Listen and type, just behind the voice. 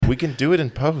We can do it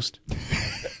in post.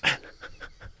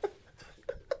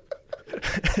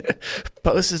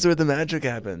 Post is where the magic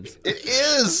happens. It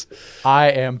is.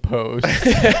 I am post.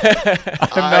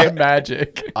 I'm not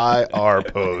magic. I are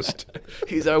post.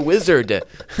 He's our wizard.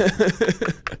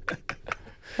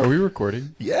 Are we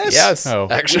recording? Yes. Oh.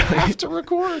 Actually. We have to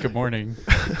record. Good morning.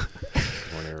 Good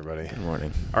morning, everybody. Good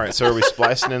morning. All right, so are we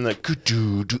splicing in the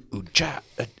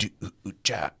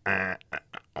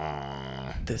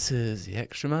This is the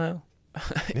extra mile.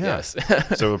 Yeah. Yes.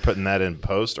 So we're putting that in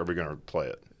post, or are we going to play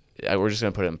it? Yeah, we're just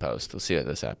going to put it in post. We'll see what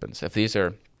this happens. If these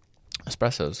are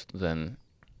espressos, then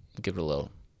give it a little.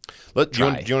 Do you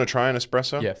want to try an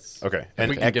espresso? Yes. Okay. And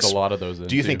we can get a lot of those in.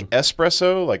 Do you think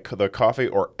espresso, like the coffee,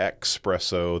 or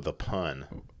Xpresso, the pun?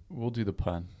 We'll do the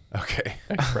pun. Okay.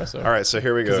 Xpresso. All right, so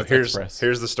here we go. 'Cause it's express.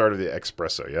 Here's the start of the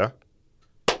Xpresso, yeah?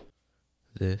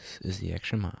 This is the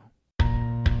extra mile.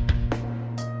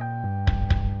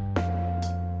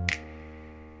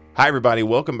 Hi, everybody.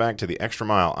 Welcome back to the Extra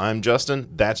Mile. I'm Justin.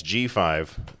 That's G5.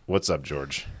 What's up,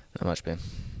 George? Not much, man.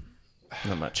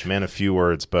 Not much. Man of few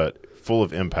words, but full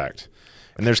of impact.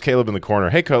 And there's Caleb in the corner.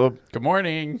 Hey, Caleb. Good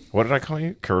morning. What did I call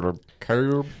you? Caleb.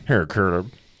 Curb. Here,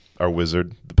 Caleb. Our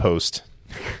wizard, the post.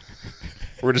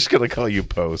 We're just going to call you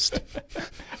Post.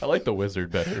 I like the wizard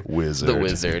better. Wizard. The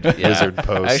wizard. Yeah. Wizard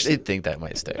Post. I actually think that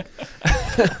might stick.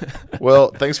 Well,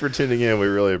 thanks for tuning in. We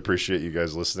really appreciate you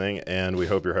guys listening, and we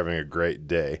hope you're having a great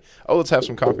day. Oh, let's have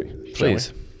some coffee. shall we?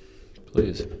 Please.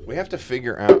 Please. We have to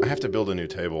figure out. I have to build a new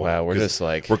table. Wow, we're 'cause just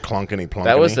like. we're clunkety plunkety.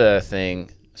 That was the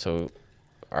thing. So,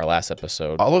 our last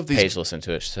episode, All of these- Paige listened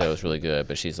to it. She said it was really good,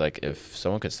 but she's like, if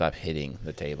someone could stop hitting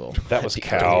the table. That was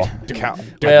Cal.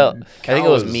 Well, I think it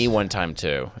was was- me one time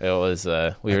too. It was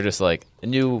we were just like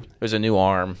there's a new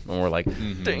arm, and we're like,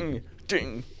 ding,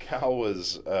 ding. Cal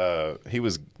was he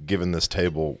was giving this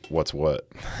table what's what.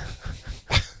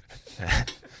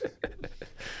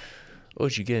 Oh,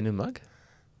 did you get a new mug?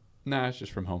 Nah, it's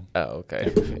just from home. Oh,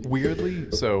 okay. Weirdly,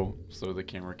 so the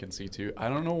camera can see too. I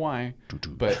don't know why,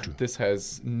 but this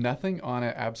has nothing on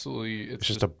it. Absolutely, it's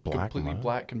just a black completely mug?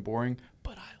 black and boring.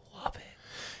 But I love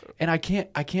it, and I can't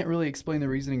really explain the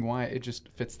reasoning why. It just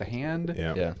fits the hand.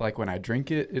 Yeah. Yeah. Like when I drink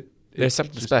it, There's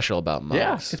something just, special about mugs.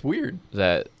 Yeah, it's weird.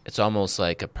 That it's almost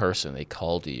like a person. They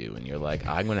call to you, and you're like,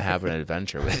 I'm going to have an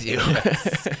adventure with you.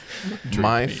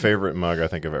 My favorite mug I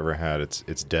think I've ever had. It's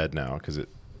dead now because it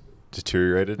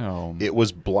deteriorated. Oh. It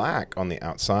was black on the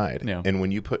outside, Yeah. and when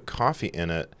you put coffee in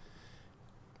it,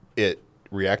 it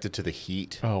reacted to the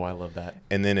heat, Oh, I love that.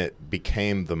 and then it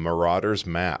became the Marauder's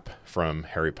map from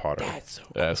Harry Potter.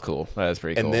 That's cool. That's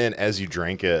pretty cool. And then as you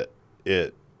drank it,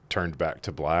 it turned back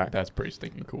to black. That's pretty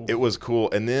stinking cool. It was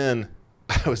cool. And then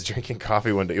I was drinking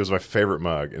coffee one day. It was my favorite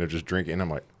mug, and I was just drinking. And I'm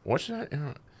like, "What's that?"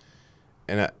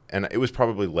 And it was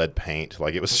probably lead paint.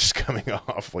 Like it was just coming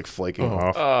off, like flaking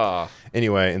off. Oh,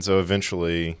 Anyway, and so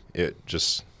eventually it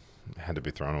just had to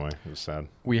be thrown away. It was sad.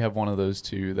 We have one of those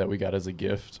too that we got as a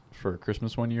gift for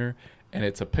Christmas one year, and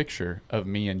it's a picture of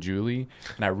me and Julie,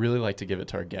 and I really like to give it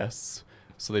to our guests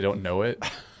so they don't know it.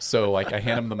 So like I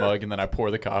hand them the mug, and then I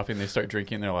pour the coffee, and they start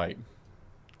drinking, and they're like,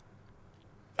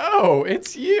 "Oh,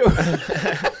 it's you!"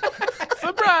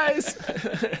 surprise!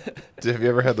 Have you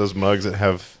ever had those mugs that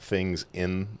have things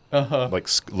in, like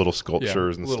little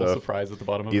sculptures and little stuff? surprise at the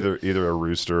bottom of Either a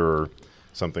rooster or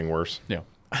something worse, it.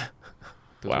 Yeah.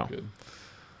 Those Wow. are good.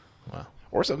 Wow.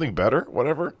 or something better.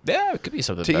 Whatever. Yeah, it could be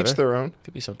something To better. each their own.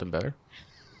 Could be something better.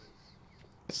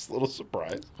 It's a little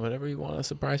surprise. Whatever you want to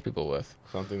surprise people with.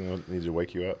 Something that needs to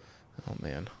wake you up. Oh,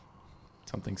 man.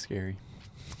 Something scary.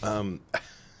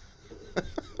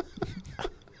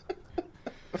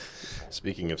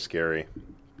 Speaking of scary,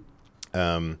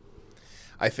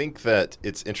 I think that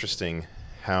it's interesting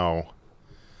how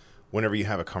whenever you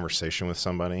have a conversation with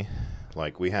somebody,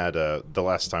 like we had the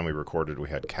last time we recorded, we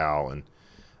had Cal, and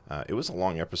it was a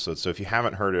long episode. So if you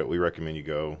haven't heard it, we recommend you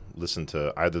go listen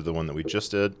to either the one that we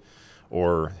just did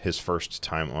or his first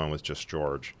time on with just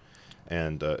George.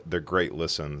 And they're great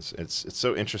listens. It's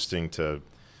so interesting to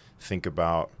think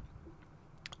about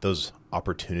those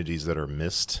opportunities that are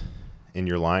missed in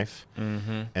your life,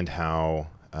 and how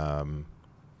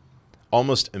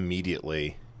almost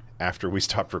immediately after we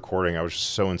stopped recording, I was just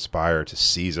so inspired to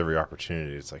seize every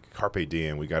opportunity. It's like carpe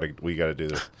diem. We gotta do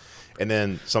this. And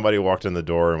then somebody walked in the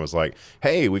door and was like,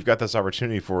 "Hey, we've got this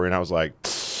opportunity for you." And I was like,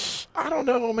 "I don't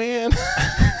know, man."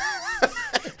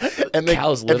 And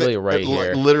Cal's literally right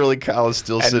here. Literally, Cal is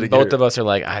still And sitting both here. of us are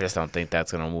like, I just don't think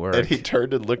that's going to work. And he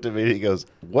turned and looked at me and he goes,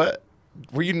 "What?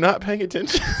 Were you not paying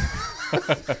attention?"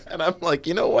 And I'm like,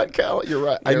 "You know what, Cal? You're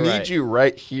right. I need you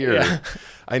right here. Yeah.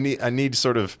 I need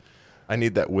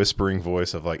that whispering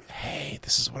voice of like, 'Hey,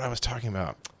 this is what I was talking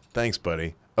about.'" Thanks,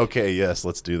 buddy. Okay, yes,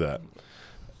 let's do that.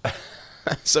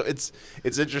 So it's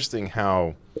interesting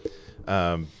how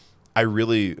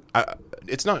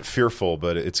it's not fearful,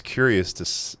 but it's curious to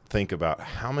think about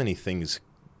how many things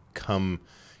come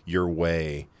your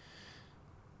way.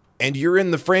 And you're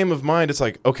in the frame of mind, it's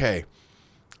like, okay,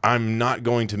 I'm not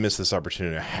going to miss this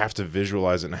opportunity. I have to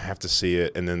visualize it and I have to see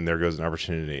it, and then there goes an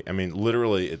opportunity. I mean,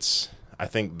 literally, I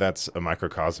think that's a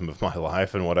microcosm of my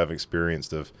life and what I've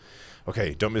experienced of,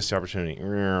 okay, don't miss the opportunity.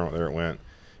 There it went.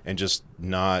 And just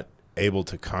not able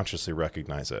to consciously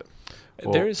recognize it.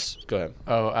 Go ahead.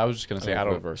 Oh, I was just going to say, I I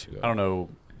don't know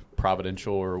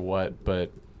providential or what,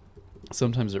 but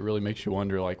sometimes it really makes you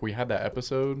wonder, like we had that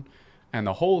episode and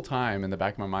the whole time in the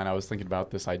back of my mind, I was thinking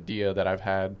about this idea that I've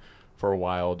had for a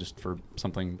while, just for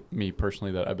something me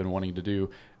personally that I've been wanting to do.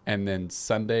 And then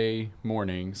Sunday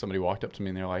morning, somebody walked up to me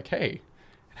and they're like, hey,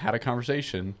 had a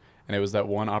conversation. And it was that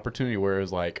one opportunity where it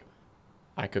was like,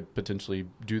 I could potentially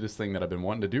do this thing that I've been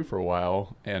wanting to do for a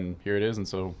while. And here it is. And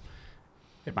so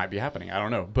it might be happening. I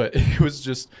don't know. But it was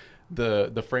just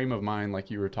the frame of mind, like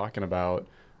you were talking about,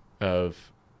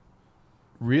 of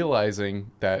realizing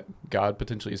that God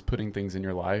potentially is putting things in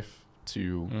your life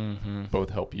to both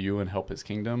help you and help his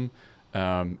kingdom.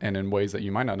 And in ways that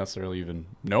you might not necessarily even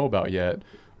know about yet,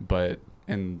 but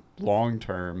in long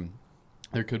term,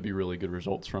 there could be really good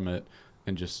results from it,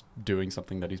 and just doing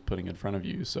something that he's putting in front of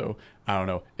you. So I don't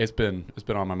know. It's been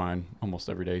on my mind almost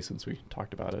every day since we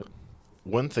talked about it.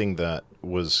 One thing that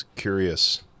was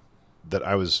curious that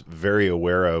I was very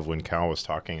aware of when Cal was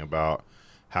talking about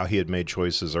how he had made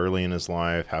choices early in his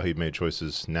life, how he made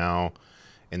choices now,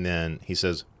 and then he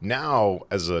says, now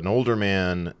as an older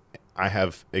man, I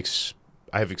have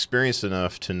experienced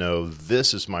enough to know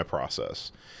this is my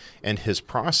process. And his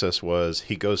process was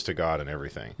he goes to God in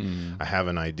everything. I have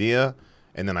an idea,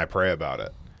 and then I pray about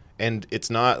it. And it's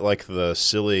not like the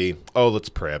silly, oh, let's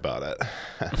pray about it.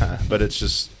 But it's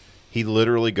just he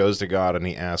literally goes to God and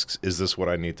he asks, is this what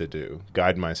I need to do?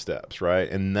 Guide my steps, right?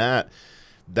 And that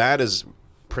is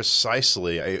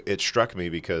precisely, it struck me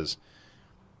because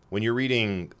when you're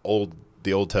reading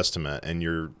the Old Testament and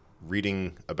you're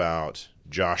reading about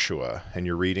Joshua and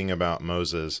you're reading about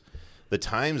Moses, the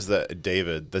times that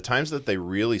they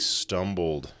really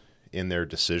stumbled in their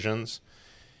decisions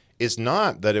is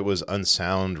not that it was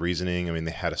unsound reasoning. I mean,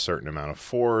 they had a certain amount of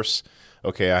force.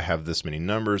 Okay, I have this many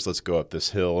numbers. Let's go up this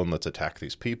hill and let's attack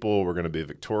these people. We're going to be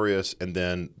victorious. And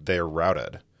then they're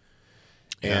routed.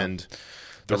 Yeah. And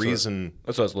that's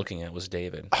what I was looking at was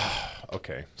David.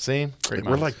 Okay. See? Great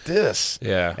We're like this.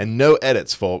 Yeah. And no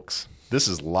edits, folks. This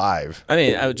is live. I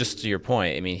mean, just to your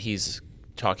point, I mean, he's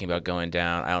talking about going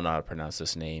down. I don't know how to pronounce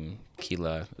this name,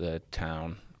 Keilah, the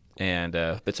town, and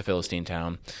it's a Philistine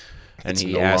town. And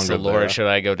he asked the Lord, should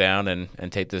I go down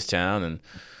and take this town?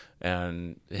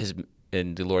 And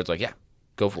the Lord's like, yeah,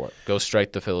 go for it. Go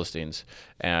strike the Philistines.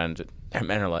 And his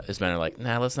men are like,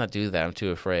 nah, let's not do that. I'm too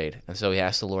afraid. And so he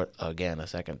asked the Lord again a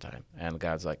second time. And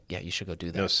God's like, yeah, you should go do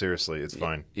that. No, seriously, it's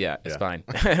fine. Yeah, it's fine.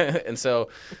 And so,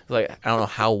 like, I don't know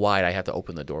how wide I have to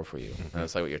open the door for you. And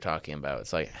it's like what you're talking about.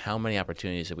 It's like, how many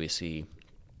opportunities do we see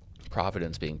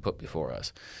providence being put before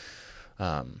us?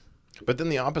 But then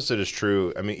the opposite is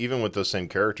true. I mean, even with those same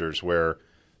characters where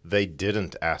they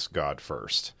didn't ask God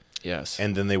first. Yes.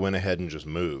 And then they went ahead and just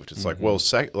moved. It's like, well,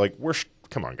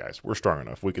 come on, guys. We're strong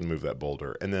enough. We can move that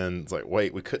boulder. And then it's like,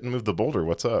 wait, we couldn't move the boulder.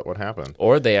 What's up? What happened?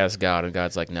 Or they ask God, and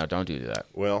God's like, no, don't do that.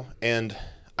 Well, and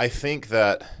I think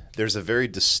that there's a very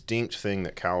distinct thing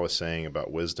that Cal was saying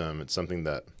about wisdom. It's something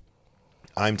that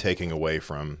I'm taking away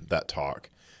from that talk,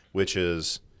 which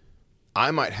is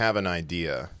I might have an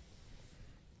idea.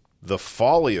 The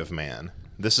folly of man,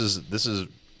 this is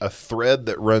a thread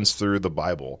that runs through the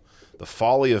Bible. The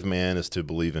folly of man is to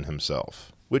believe in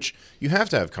himself, which you have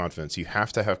to have confidence. You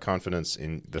have to have confidence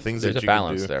in the things that you can do. There's a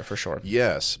balance there for sure.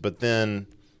 Yes, but then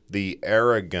the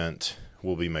arrogant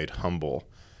will be made humble,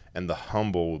 and the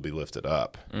humble will be lifted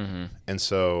up. Mm-hmm. And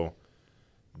so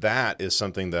that is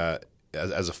something that,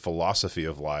 as a philosophy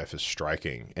of life, is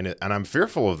striking. And I'm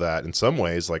fearful of that in some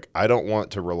ways. Like, I don't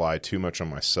want to rely too much on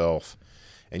myself,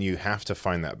 and you have to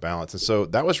find that balance. And so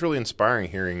that was really inspiring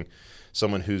hearing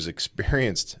someone who's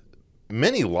experienced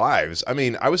many lives. I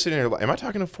mean, I was sitting there, am I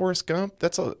talking to Forrest Gump?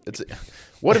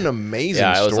 What an amazing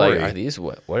I was story. Like,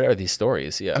 what are these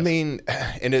stories? Yeah. I mean,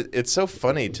 and it's so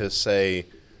funny to say,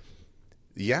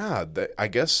 yeah, I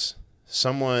guess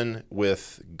someone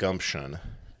with gumption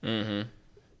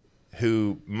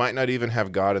who might not even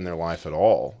have God in their life at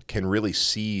all can really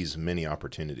seize many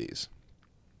opportunities.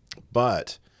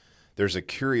 But there's a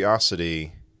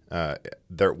curiosity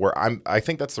there where I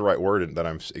think that's the right word that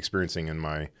I'm experiencing in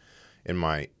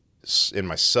my in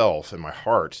myself, in my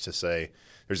heart, to say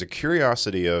there's a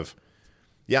curiosity of,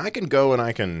 yeah, I can go and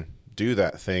I can do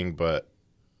that thing, but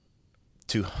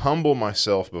to humble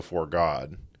myself before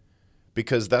God,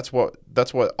 because that's what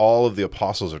all of the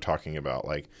apostles are talking about.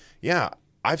 Like, yeah,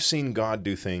 I've seen God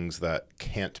do things that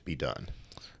can't be done.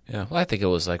 Yeah, well, I think it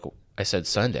was like I said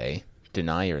Sunday,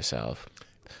 deny yourself.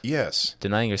 Yes.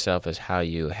 Denying yourself is how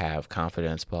you have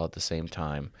confidence, while at the same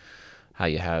time, how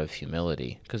you have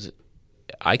humility. Because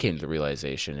I came to the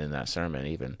realization in that sermon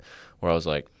even where I was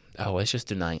like, oh, it's just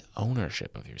denying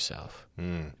ownership of yourself.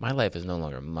 My life is no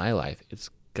longer my life. It's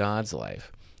God's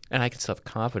life. And I can still have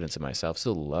confidence in myself,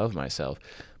 still love myself,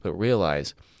 but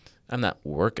realize I'm not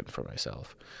working for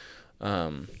myself.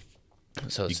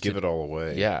 So you give it all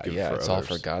away. Yeah, it's all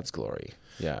for God's glory.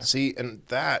 Yeah. See, and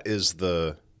that's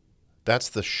the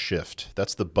shift.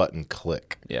 That's the button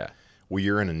click. Yeah. Where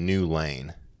you're in a new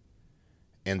lane.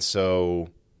 And so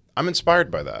I'm inspired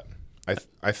by that.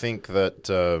 I think that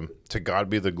to God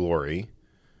be the glory.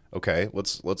 Okay,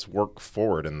 let's work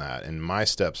forward in that. And my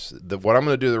steps, what I'm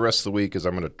going to do the rest of the week is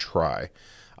I'm going to try.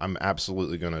 I'm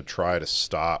absolutely going to try to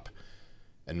stop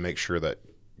and make sure that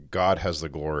God has the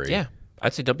glory. Yeah.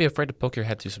 I'd say don't be afraid to poke your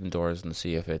head through some doors and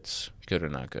see if it's good or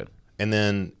not good. And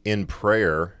then in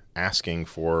prayer, asking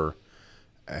for,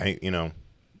 that's what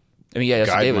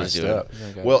David was doing.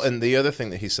 Well, and the other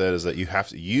thing that he said is that you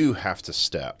have to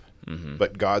step,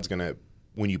 but God's going to,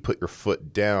 when you put your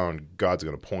foot down, God's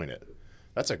going to point it.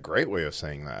 That's a great way of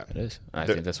saying that. It is. I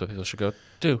think that's what people should go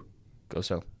do. Go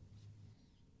so.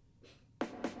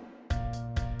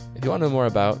 If you want to know more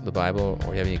about the Bible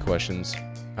or you have any questions,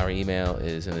 our email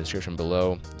is in the description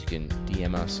below. You can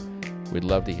DM us. We'd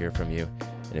love to hear from you.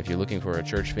 And if you're looking for a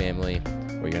church family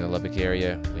or you're in the Lubbock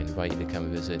area, we invite you to come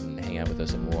visit and hang out with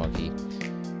us in Milwaukee.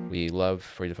 We love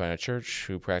for you to find a church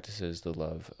who practices the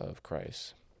love of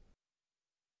Christ.